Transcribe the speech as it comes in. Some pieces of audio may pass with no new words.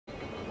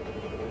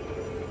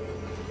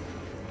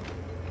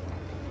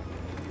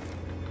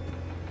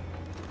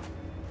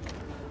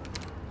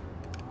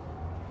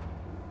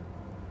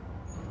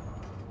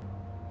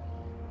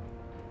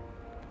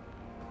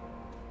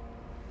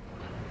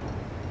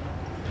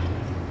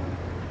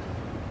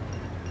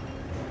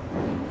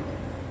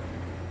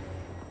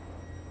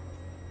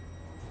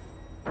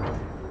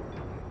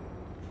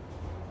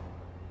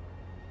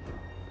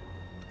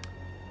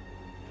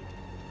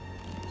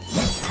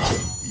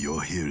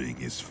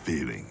is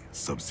failing,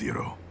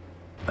 Sub-Zero.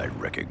 I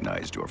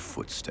recognized your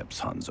footsteps,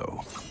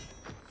 Hanzo.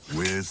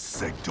 Where's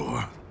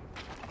Sector?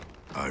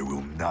 I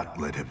will not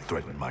let him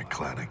threaten my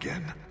clan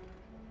again.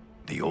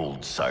 The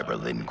old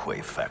Cyber Lin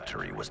Kuei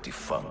factory was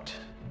defunct,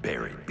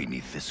 buried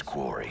beneath this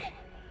quarry.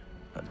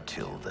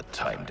 Until the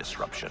time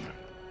disruption.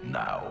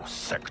 Now,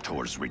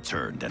 Sector's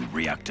returned and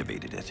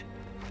reactivated it.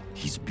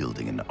 He's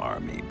building an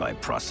army by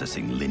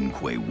processing Lin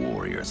Kuei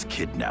warriors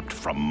kidnapped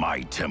from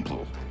my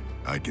temple.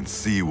 I can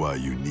see why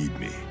you need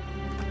me.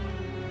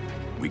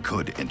 We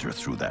could enter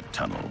through that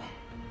tunnel,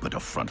 but a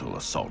frontal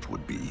assault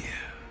would be...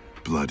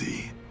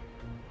 bloody.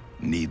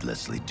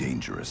 Needlessly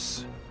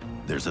dangerous.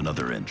 There's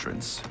another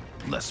entrance,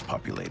 less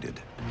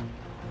populated.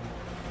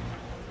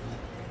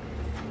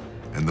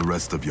 And the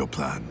rest of your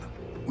plan?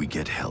 We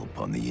get help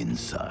on the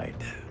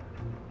inside.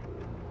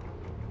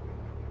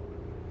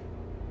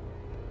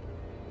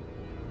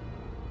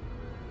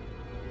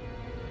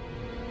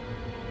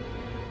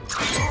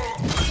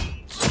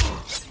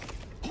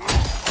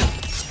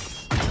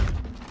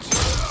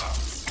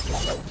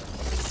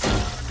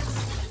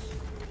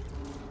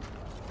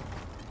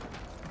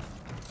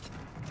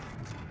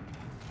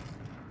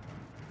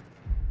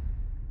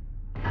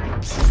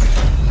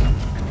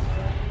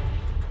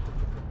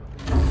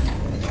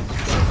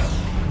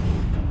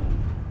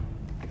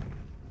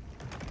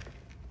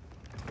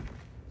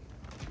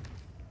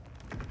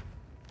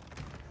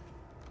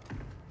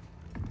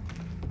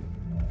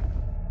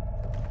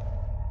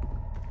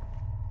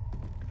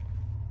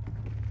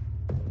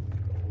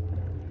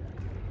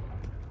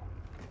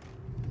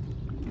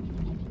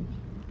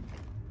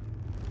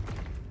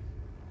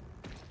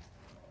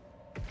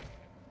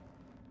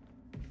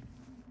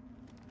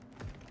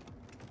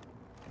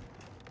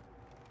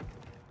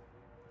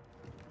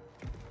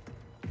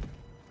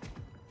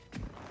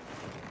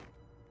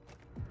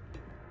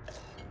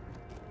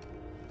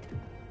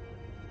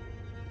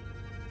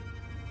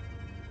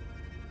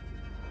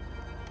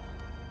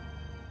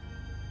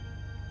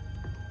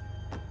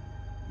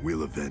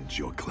 We'll avenge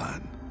your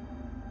clan.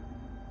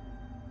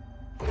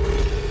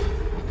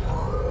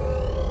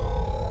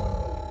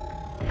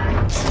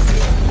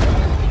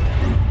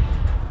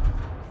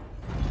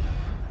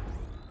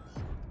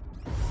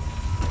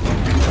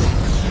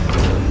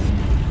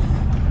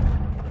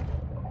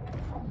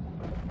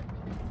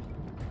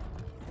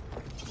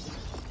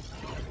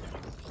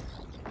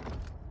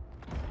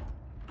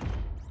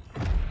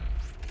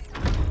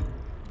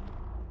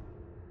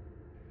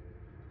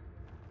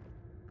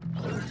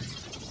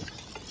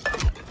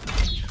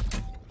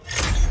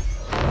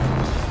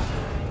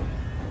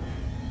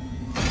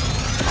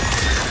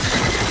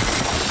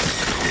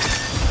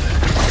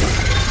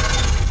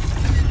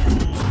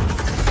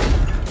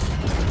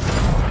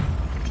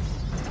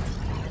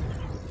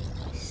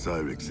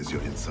 Cyrix is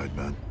your inside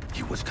man?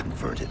 He was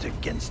converted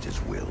against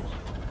his will.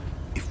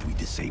 If we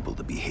disable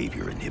the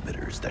behavior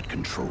inhibitors that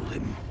control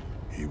him,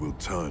 He will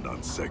turn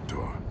on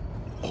Sector.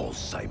 all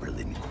Cyber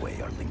Lin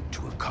Kuei are linked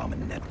to a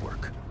common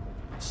network.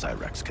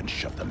 Cyrax can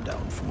shut them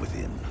down from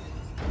within.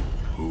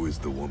 Who is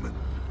the woman?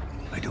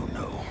 I don't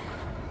know.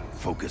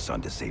 Focus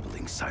on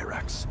disabling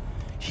Cyrax.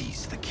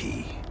 He's the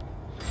key.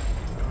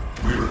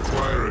 We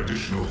require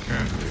additional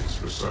candidates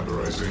for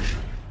cyberization.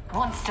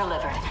 Once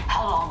delivered,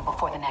 how long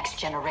before the next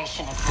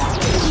generation is born?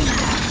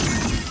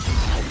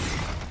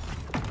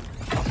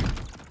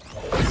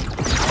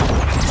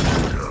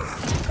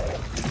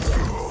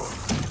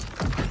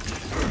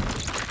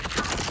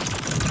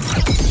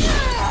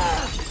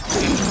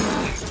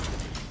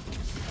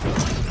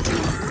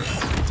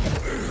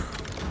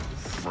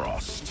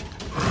 Frost.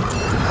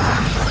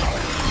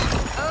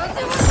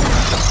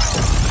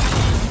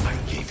 I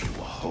gave you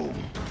a home.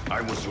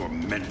 I was your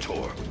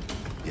mentor.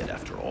 Yet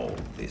after all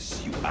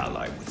this, you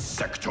ally with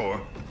Sector.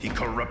 He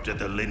corrupted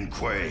the Lin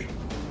Kuei.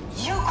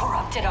 You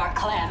corrupted our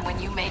clan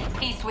when you made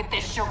peace with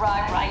this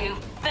Shirai Ryu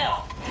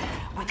filth.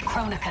 With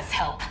Kronika's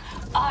help,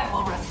 I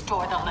will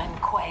restore the Lin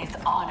Kuei's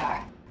honor.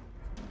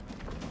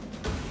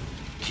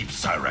 Keep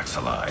Cyrax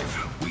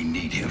alive. We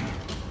need him.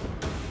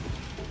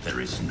 There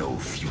is no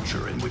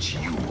future in which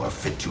you are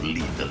fit to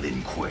lead the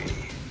Lin Kuei.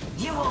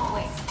 You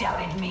always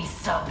doubted me,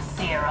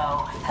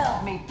 Sub-Zero.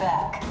 Held me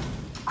back.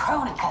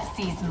 Kronika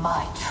sees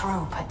my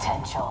true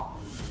potential.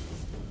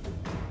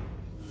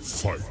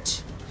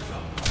 Fight.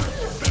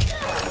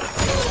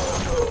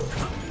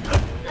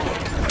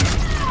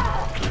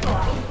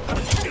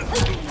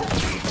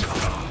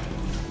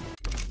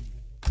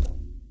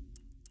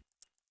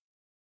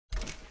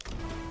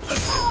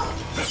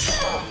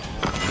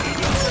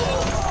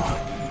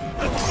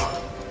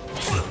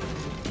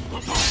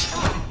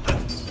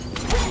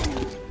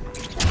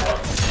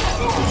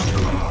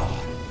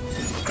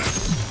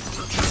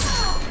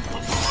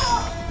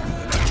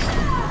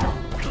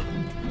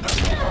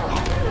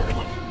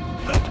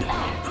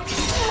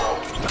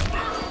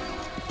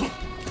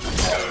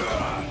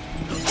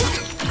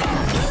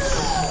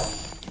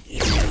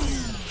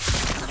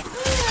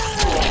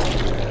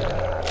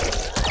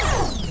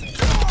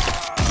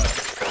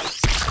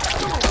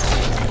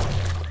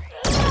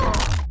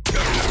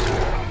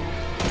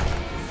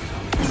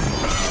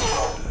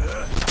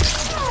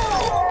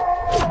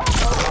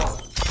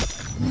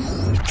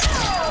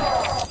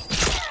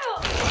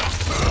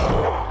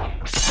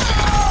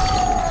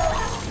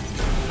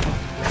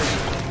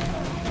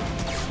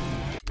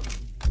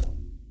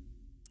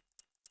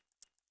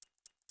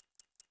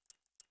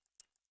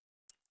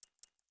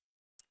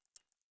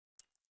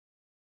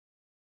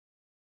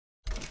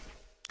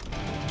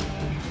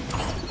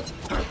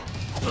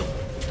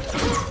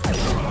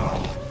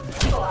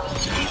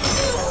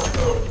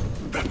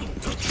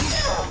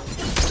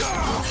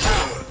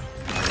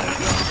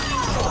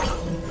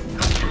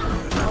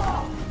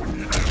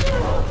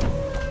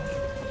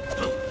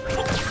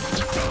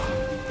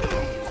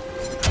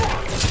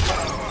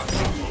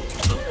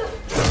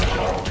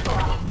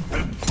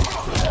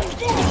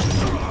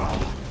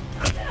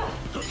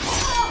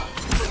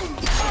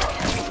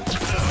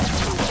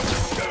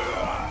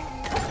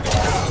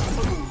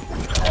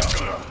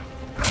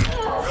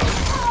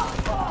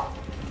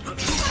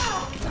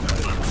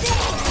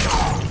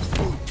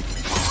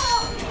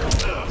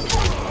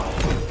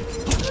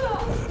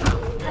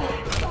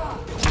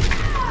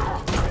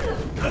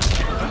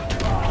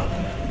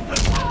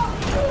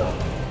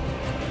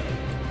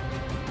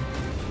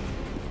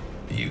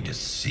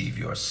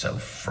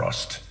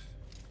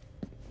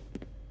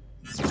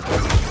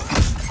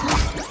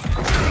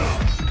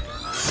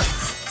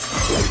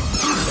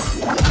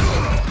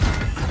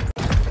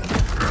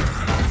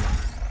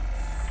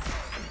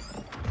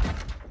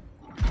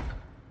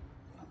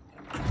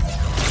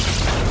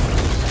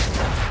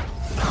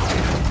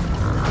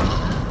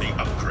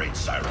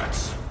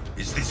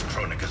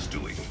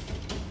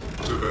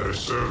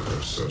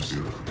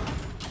 Sub-Zero.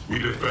 We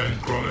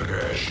defend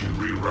Kronika as she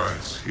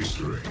rewrites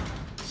history.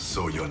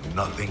 So you're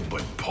nothing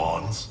but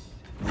pawns?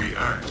 We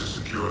act to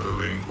secure the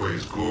Lin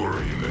Kuei's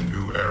glory in the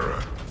new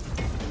era.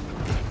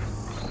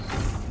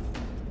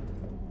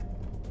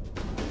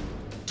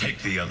 Take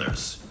the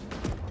others.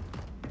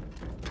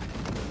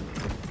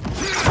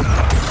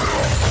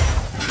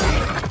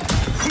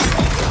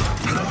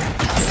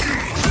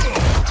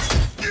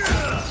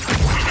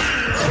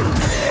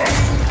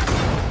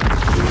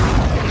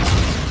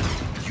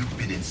 You've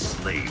been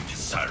enslaved,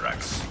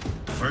 Cyrax.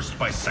 First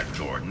by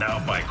Sector,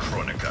 now by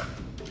Kronika.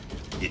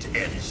 It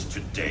ends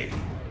today.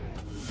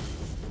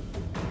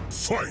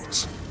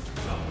 Fight!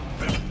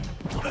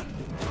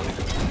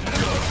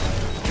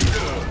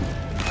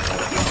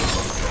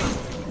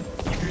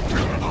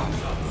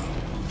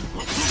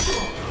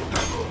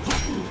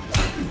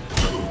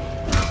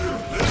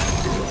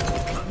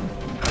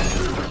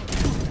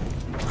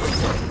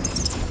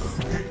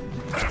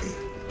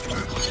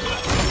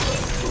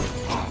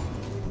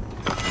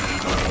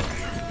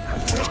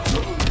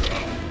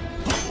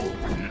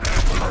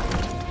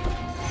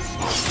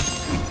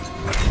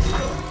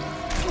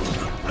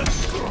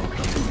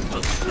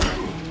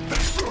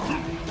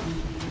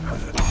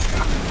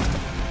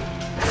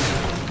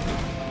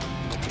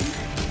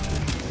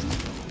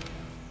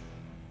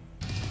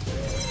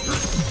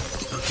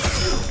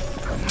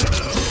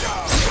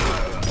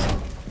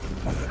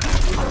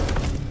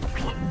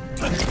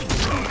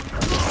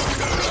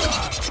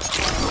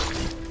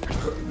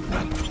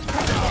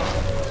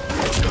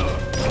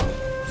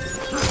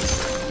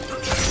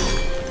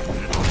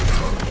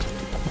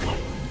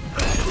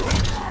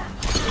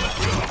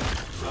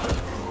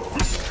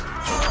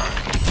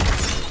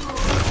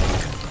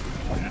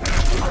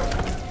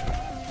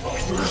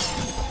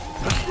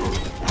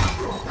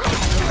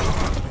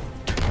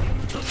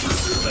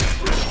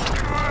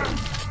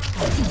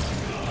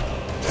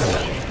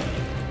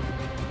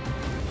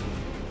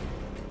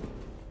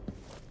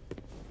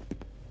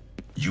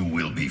 You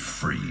will be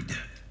freed.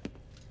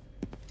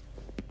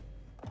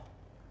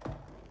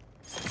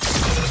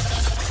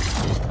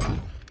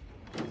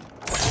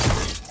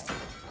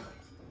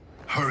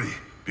 Hurry,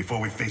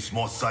 before we face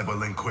more Cyber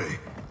Lin Kuei.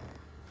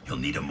 You'll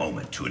need a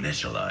moment to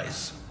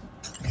initialize.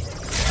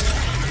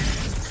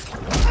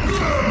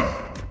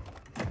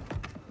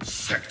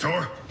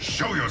 Sector,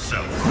 show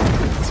yourself!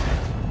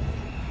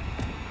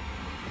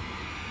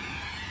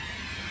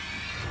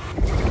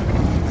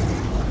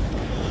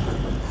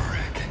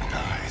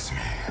 Recognize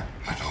me,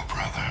 little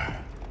brother.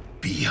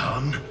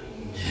 Bihan?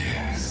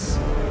 Yes,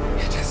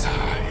 it is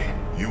I.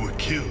 You were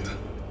killed,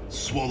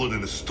 swallowed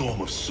in a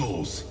storm of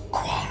souls.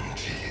 Quan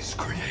Chi's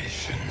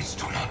creations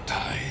do not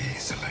die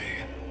easily.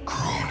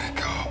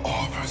 Kronika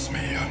offers me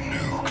a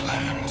new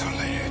clan to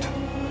lead.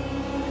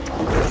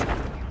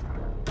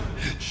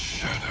 Its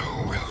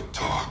shadow will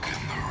talk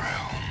in the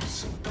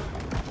realms.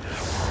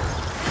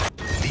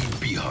 Lead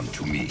Bihan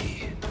to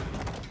me.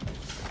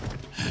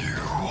 You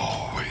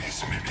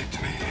always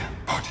mimicked me,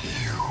 but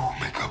you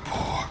make a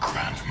poor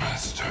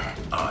Grandmaster.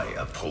 I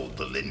uphold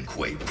the Lin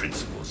Kuei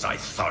principles I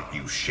thought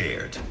you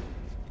shared.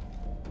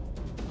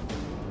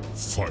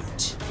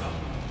 Fight!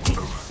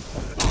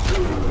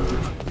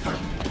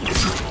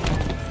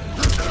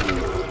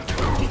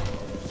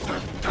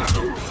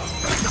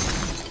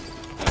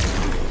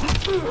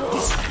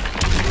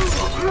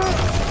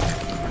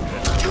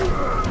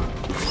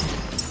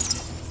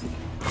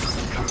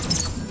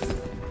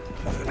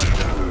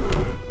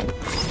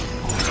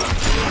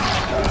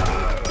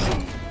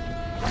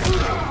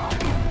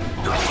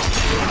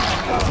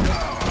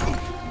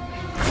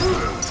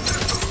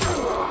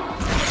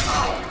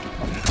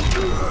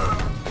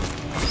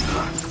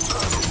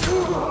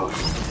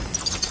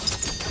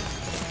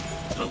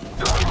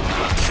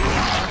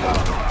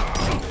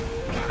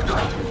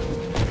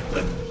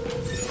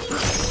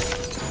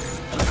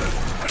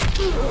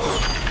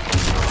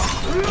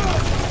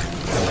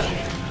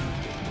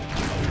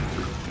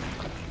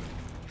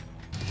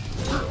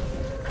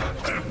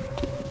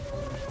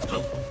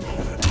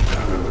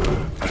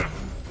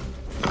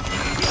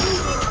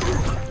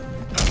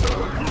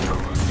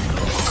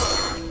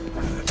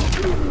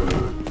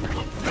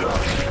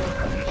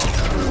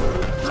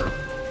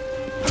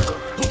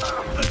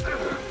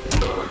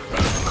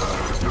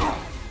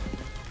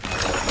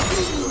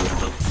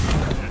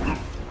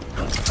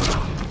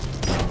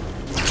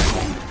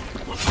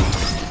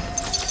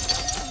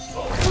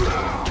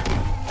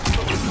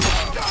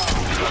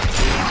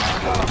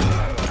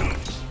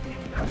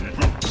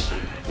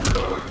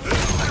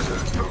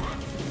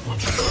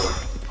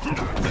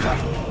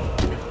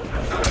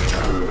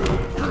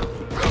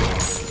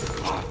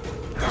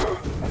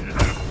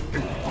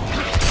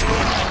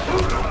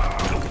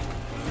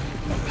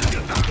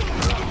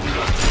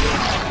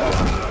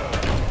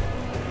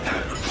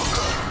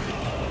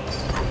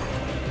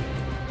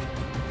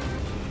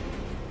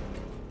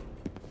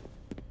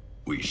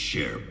 We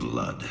share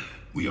blood.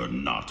 We are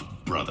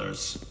not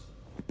brothers.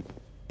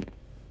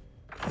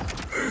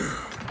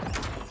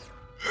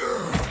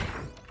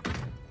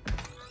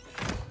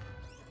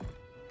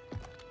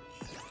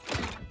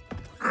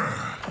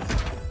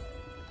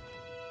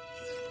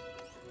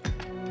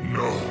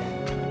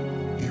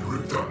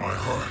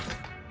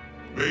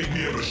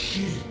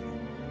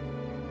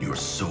 Your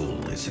soul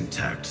is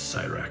intact,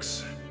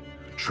 Cyrax.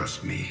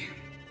 Trust me.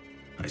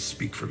 I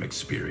speak from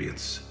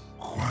experience.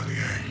 Kuai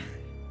Liang,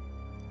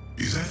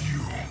 is that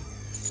you?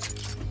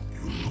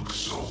 You look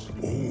so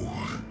old.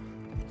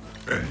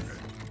 And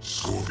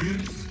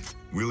Scorpion?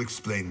 We'll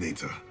explain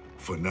later.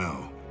 For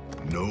now,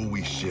 know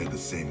we share the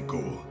same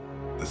goal.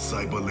 The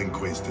Cyber Lin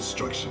Kuei's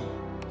destruction.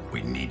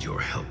 We need your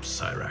help,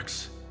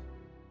 Cyrax.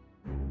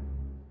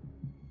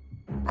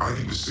 I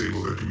can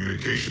disable their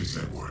communications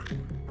network.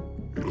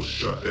 It'll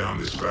shut down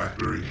this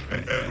factory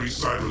and every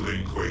Cyber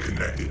Lin Kuei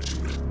connected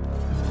to it.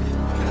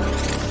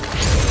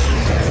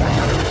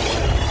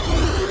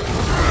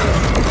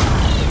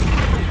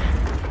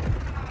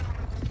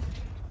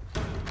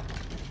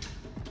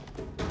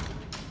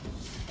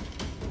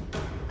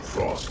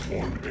 Frost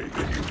warned me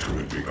that you two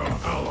had become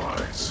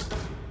allies.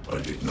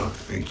 I did not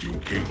think you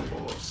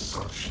capable of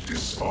such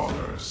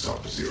dishonor,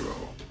 Sub-Zero.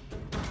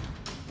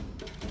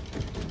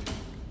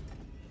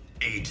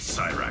 Aid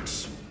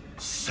Cyrax.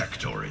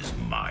 Sector is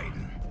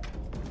mine.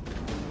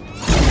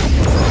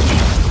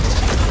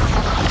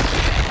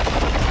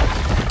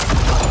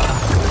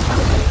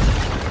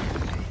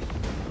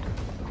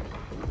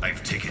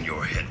 I've taken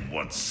your head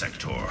once,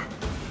 Sector.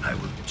 I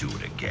will do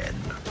it again.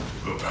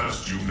 The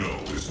past you know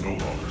is no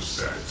longer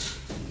set.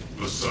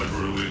 The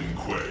Cyber Lin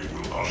Kuei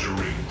will usher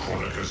in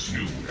Kronika's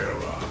new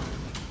era.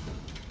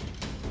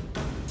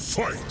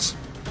 Fight!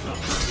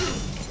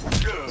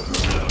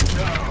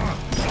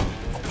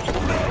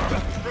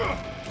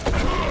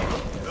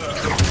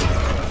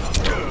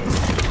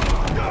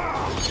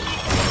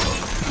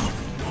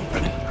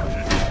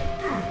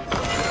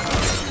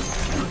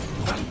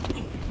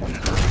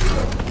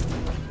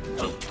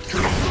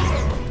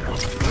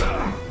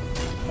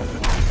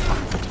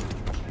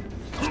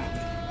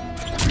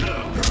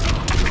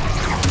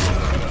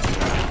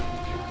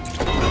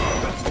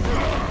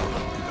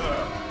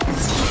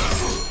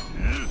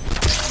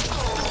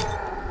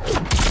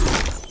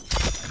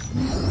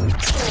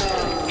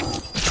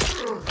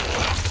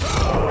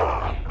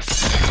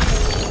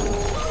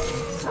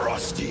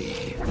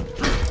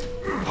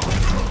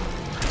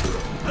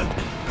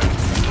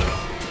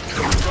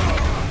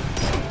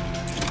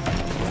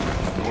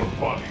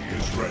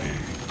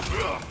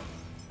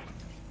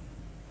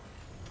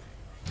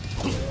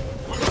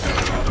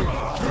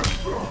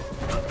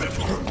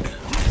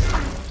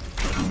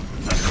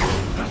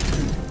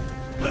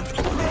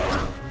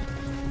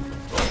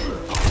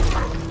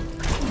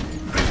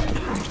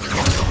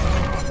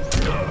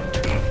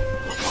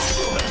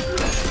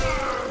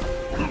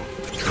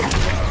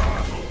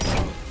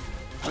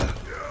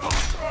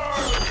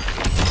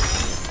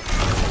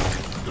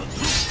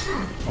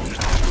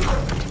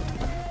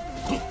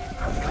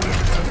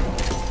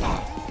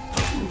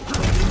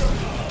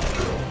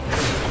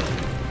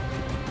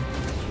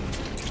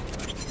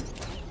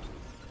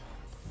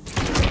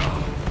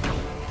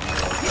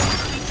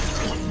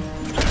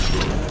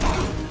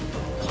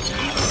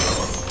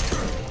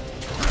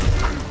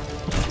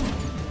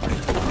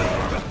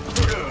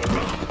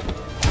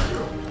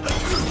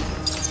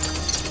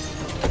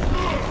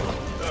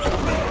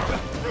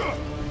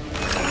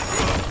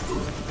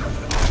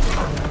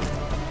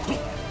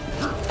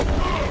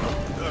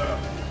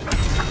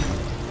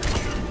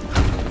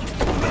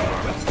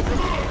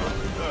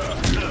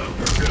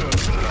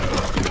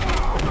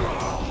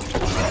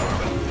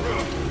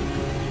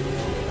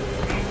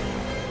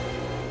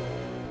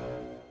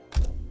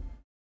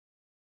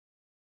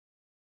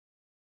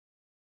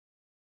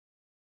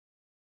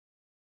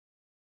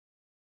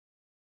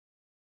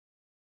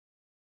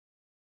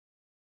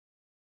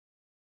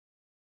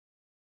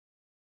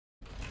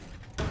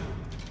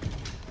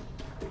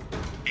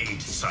 Aid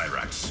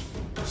Cyrax.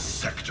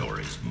 Sector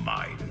is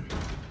mine.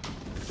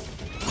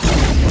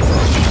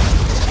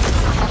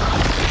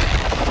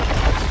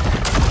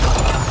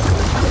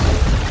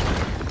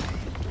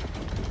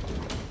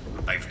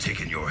 I've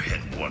taken your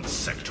head once,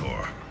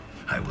 Sector.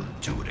 I will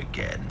do it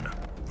again.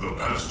 The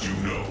past you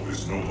know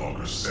is no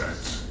longer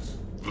set.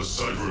 The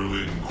Cyber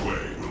Lin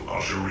Kuei will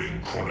usher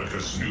in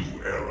Kronika's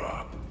new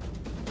era.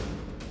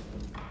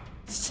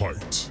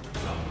 Fight.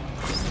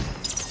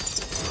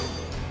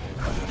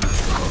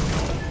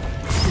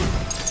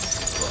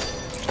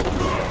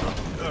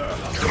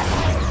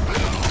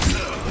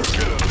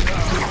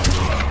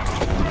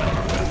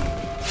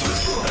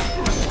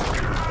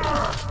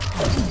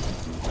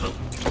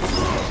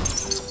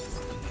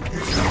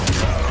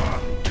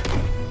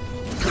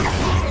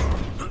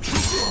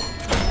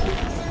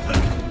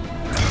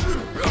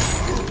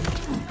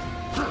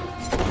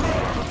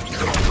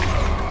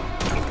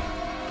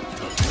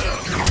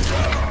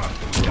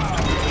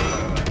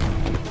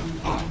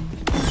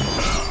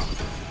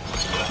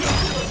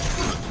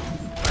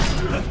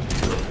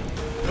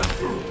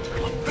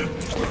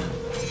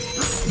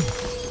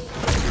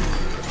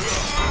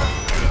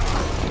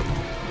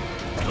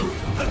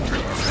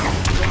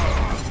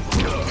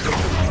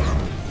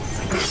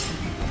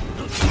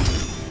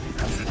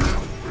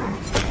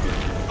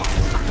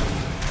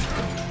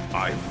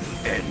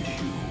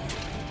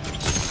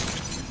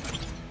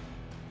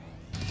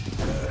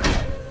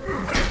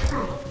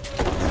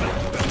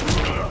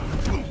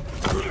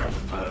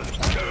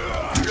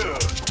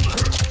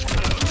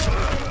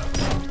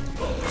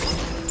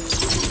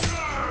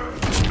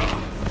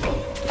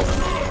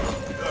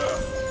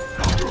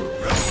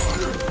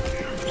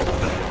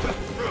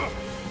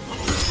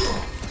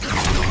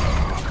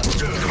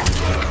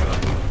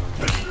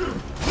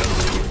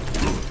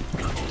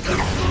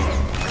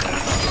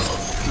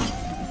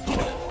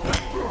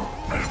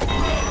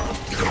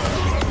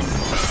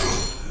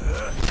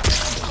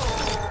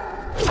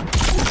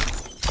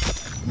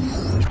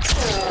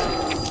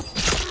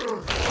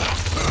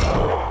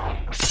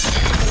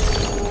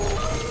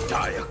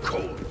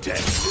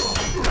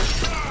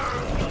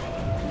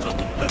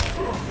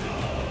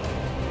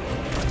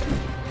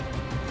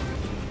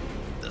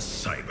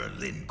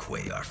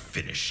 Kuei are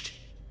finished.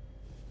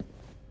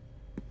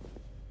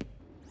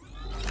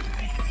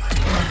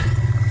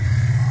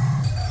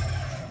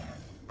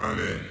 I'm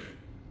in.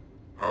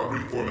 I'll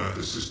reformat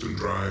the system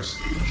drives,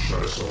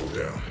 shut us all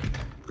down.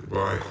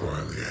 Goodbye,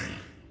 Kuai Liang.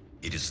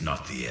 It is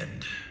not the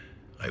end.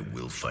 I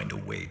will find a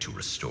way to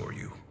restore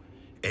you.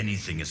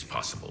 Anything is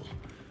possible.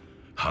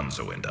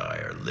 Hanzo and I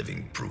are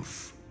living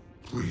proof.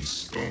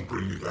 Please, don't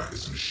bring me back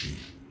as a machine.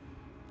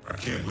 I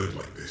can't live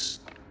like this.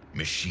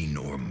 Machine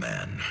or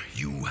man,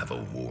 you have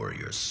a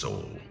warrior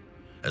soul.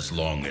 As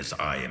long as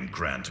I am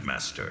Grand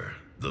Master,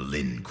 the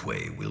Lin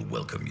Kuei will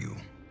welcome you.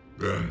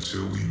 Then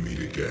until we meet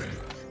again.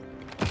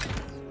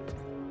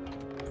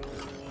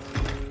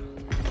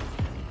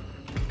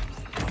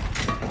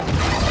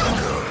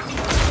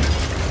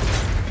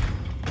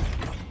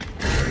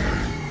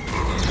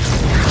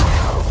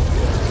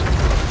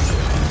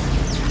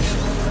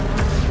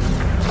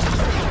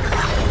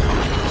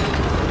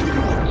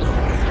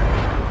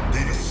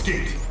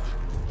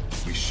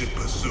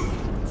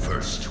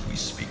 First, we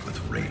speak with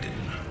Raiden.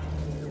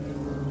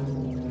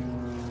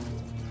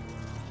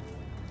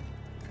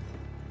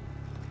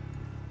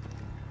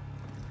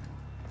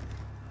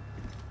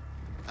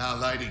 Our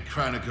Lady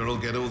Kronika will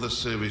get all the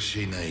service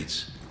she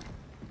needs.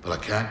 But I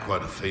can't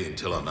quote a fee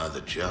until I know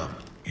the job.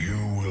 You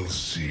will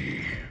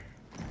see.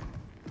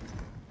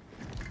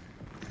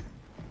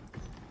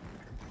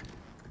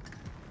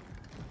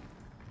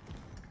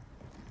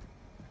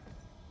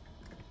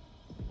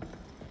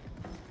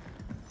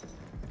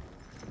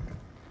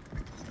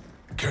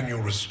 Can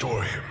you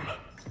restore him?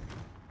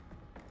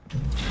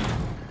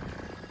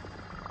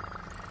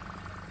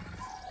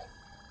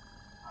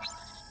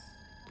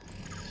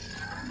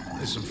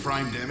 There's some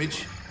frame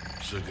damage.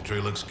 Circuitry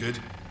looks good.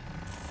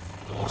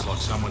 It looks like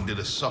someone did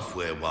a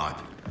software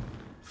wipe.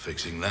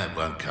 Fixing that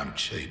won't come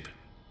cheap.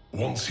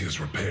 Once he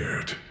is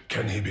repaired,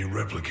 can he be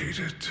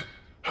replicated?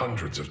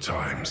 Hundreds of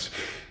times.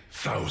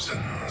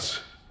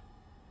 Thousands.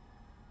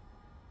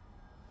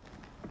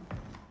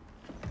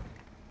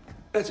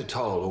 That's a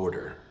tall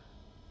order.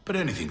 But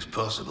anything's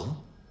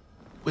possible.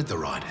 With the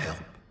right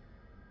help.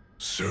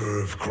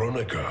 Serve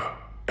Kronika,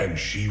 and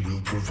she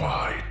will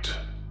provide.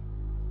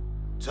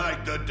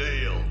 Take the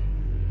deal.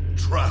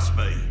 Trust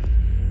me.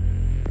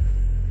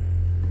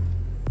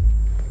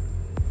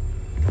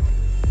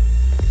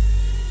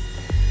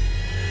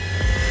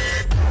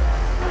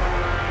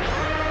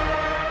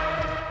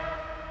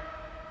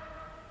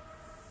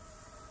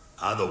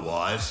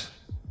 Otherwise,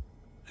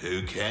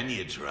 who can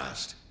you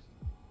trust?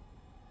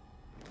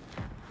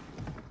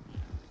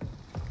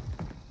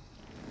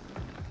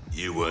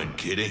 You weren't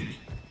kidding.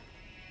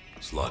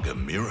 It's like a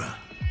mirror,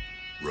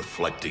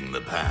 reflecting the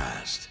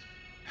past.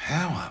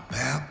 How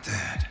about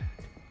that?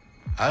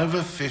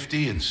 Over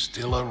 50 and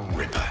still a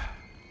ripper.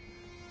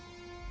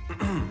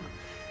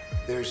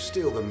 There's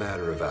still the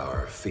matter of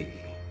our fee.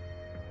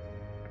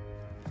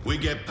 We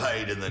get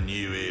paid in the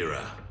new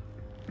era.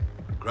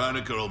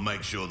 Kronika will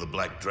make sure the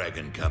Black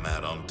Dragon come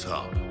out on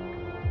top.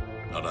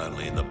 Not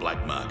only in the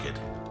black market,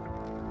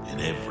 in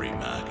every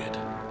market.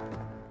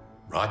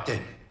 Right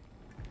then,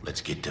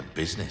 let's get to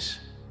business.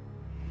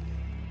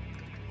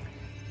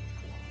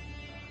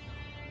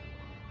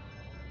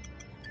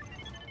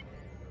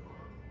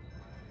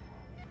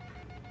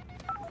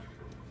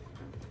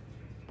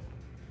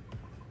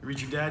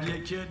 Reach your dad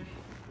yet, kid?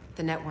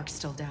 The network's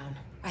still down.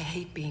 I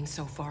hate being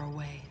so far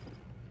away.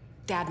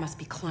 Dad must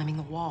be climbing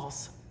the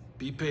walls.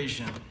 Be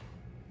patient.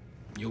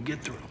 You'll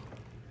get through.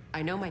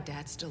 I know my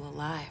dad's still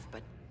alive,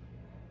 but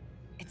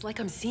it's like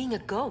I'm seeing a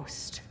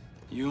ghost.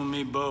 You and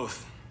me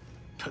both.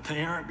 But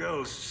they aren't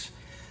ghosts.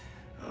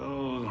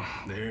 Oh,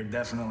 they're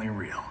definitely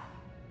real.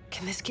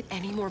 Can this get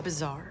any more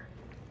bizarre?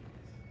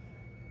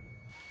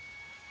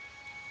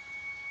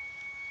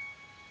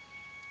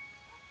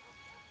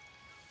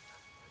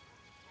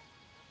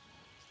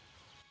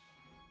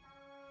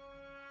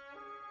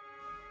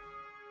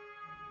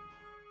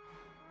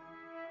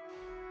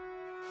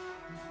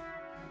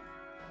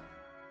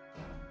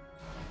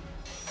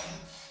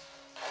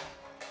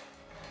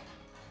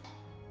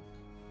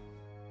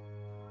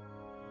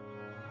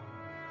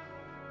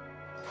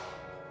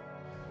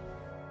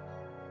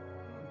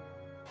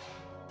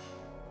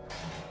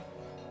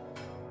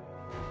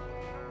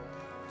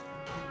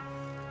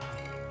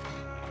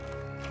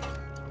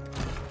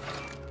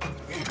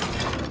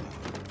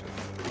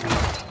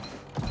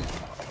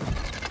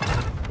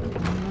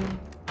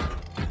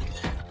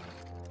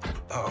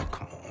 Oh,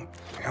 come on.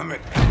 Damn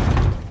it.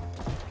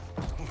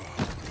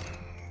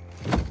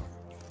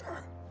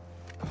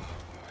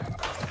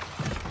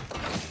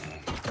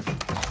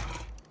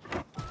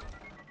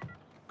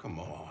 Come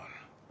on.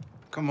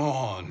 Come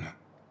on.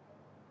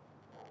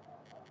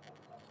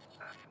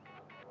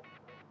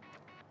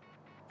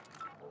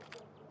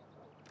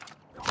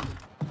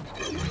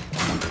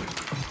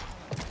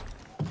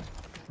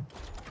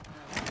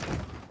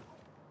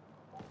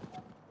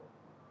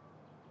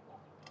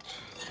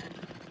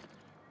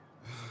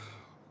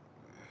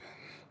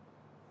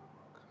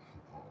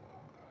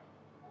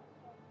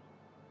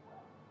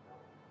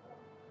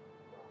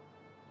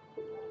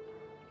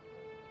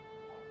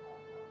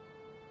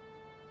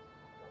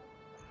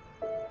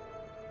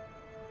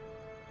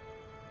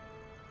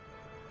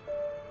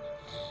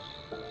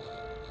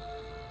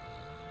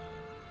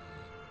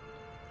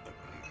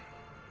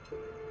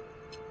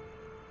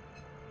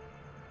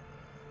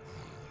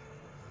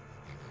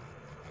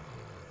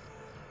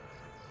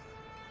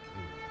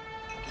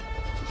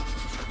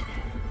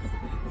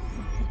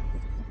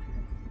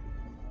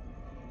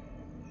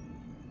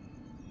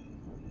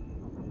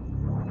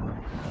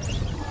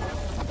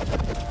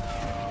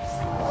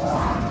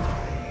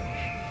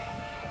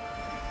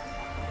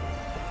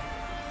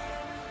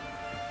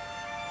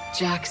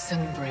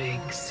 Jackson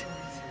Briggs.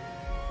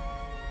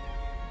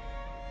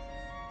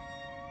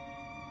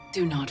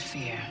 Do not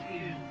fear.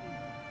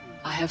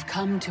 I have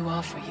come to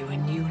offer you a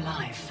new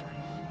life.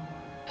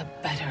 A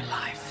better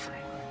life.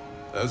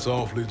 That's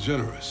awfully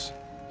generous,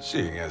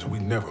 seeing as we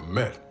never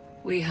met.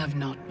 We have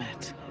not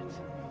met.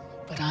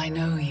 But I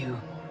know you.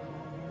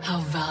 How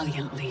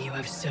valiantly you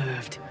have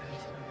served.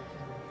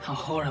 How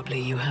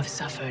horribly you have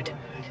suffered.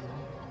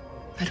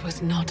 That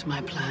was not my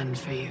plan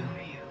for you.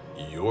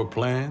 Your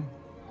plan?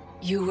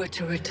 You were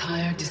to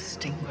retire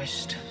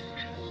distinguished.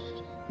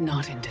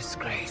 Not in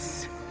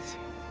disgrace.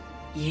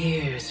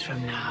 Years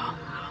from now,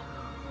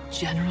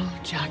 General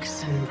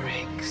Jackson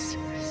Briggs.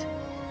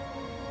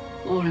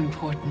 More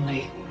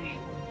importantly,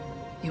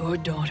 your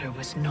daughter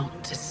was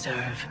not to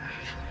serve,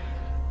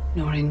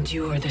 nor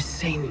endure the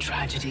same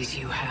tragedies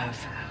you have.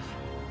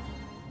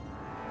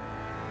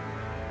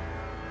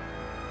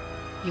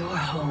 Your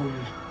home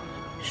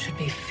should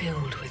be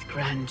filled with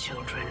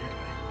grandchildren.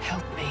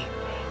 Help me,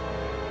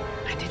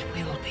 and it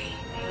will be.